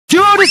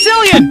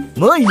decillion!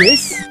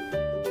 Minus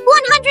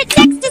 100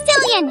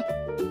 sextillion!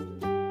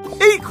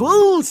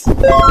 equals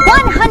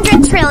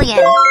 100 trillion!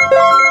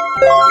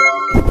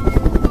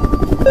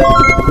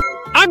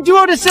 I'm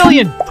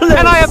duodecillion,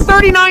 and I have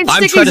 39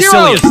 I'm sticky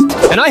zeros!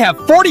 tridecillion, and I have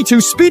 42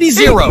 speedy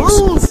zeros!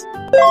 equals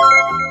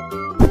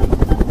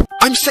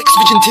I'm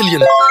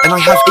sexvigintillion, and I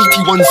have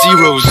 81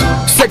 zeros.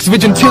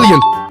 Sexvigintillion!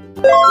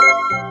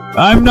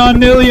 I'm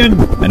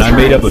nonillion, and I'm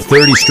made up of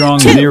 30 strong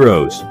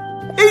zeros.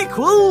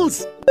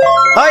 equals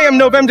I am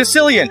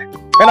novemdecillion,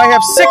 and I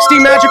have 60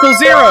 magical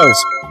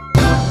zeros.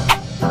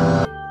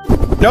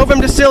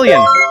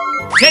 Novemdecillion.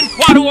 10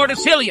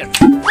 quadordecillion!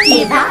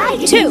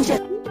 Divide 2!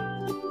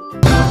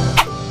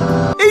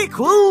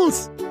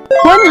 equals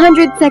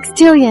 100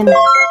 sextillion.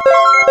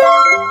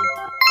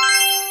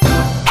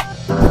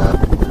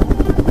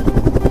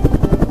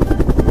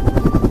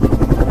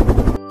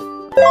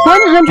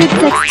 100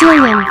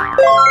 sextillion.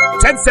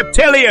 10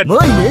 septillion!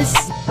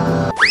 minus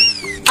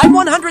I'm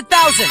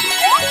 100,000,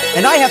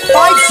 and I have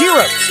 5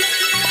 zeros!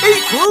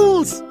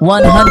 equals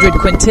 100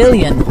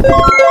 quintillion.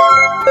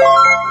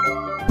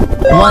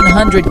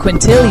 100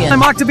 quintillion.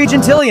 I'm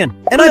octovigintillion,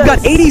 and I've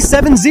got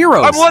 87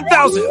 zeros! I'm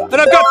 1,000,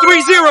 and I've got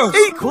 3 zeros!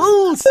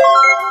 equals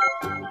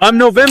I'm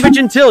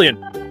novemvigintillion,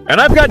 and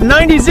I've got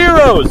 90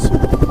 zeros!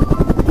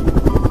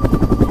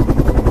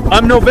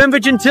 I'm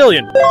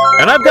novemvigintillion,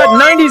 and I've got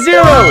 90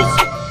 zeros!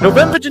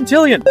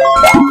 Novemvigintillion!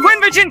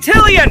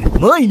 Quinvigintillion!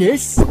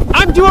 minus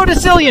I'm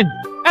duodecillion,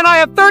 and I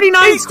have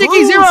 39 sticky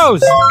Equals.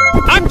 zeros!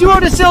 I'm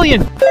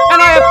duodecillion,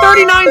 and I have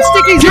 39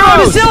 sticky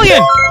zeros!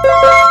 Duodecillion!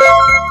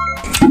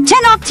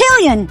 10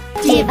 octillion!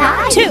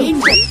 Divide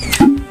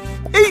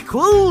 2!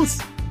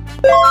 equals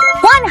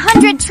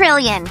 100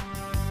 trillion!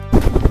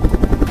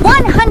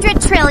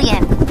 100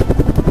 trillion!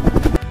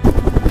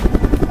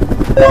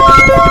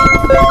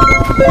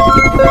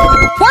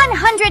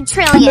 100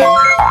 trillion!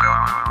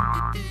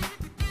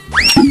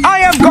 I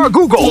am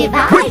Gargoogle,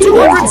 with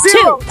 200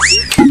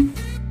 zeros!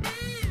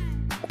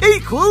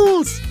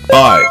 equals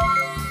I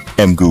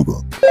am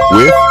Google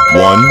with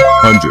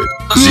 100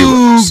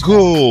 zeros.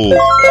 Google.